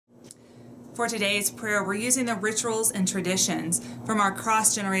For today's prayer, we're using the rituals and traditions from our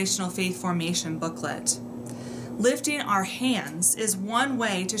cross-generational faith formation booklet. Lifting our hands is one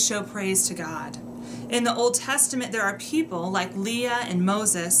way to show praise to God. In the Old Testament, there are people like Leah and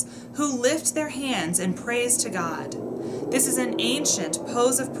Moses who lift their hands in praise to God. This is an ancient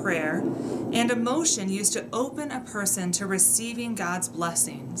pose of prayer and a motion used to open a person to receiving God's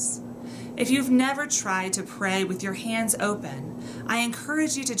blessings. If you've never tried to pray with your hands open, I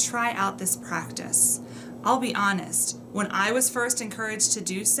encourage you to try out this practice. I'll be honest, when I was first encouraged to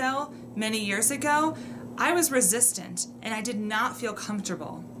do so many years ago, I was resistant and I did not feel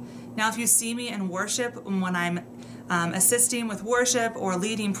comfortable. Now, if you see me in worship when I'm assisting with worship or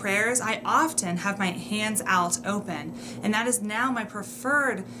leading prayers, I often have my hands out open, and that is now my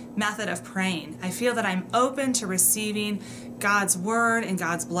preferred method of praying. I feel that I'm open to receiving God's word and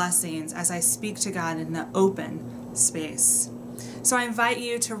God's blessings as I speak to God in the open space. So I invite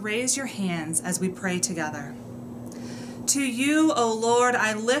you to raise your hands as we pray together. To you, O Lord,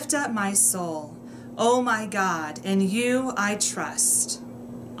 I lift up my soul. O my God, in you I trust.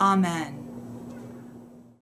 Amen.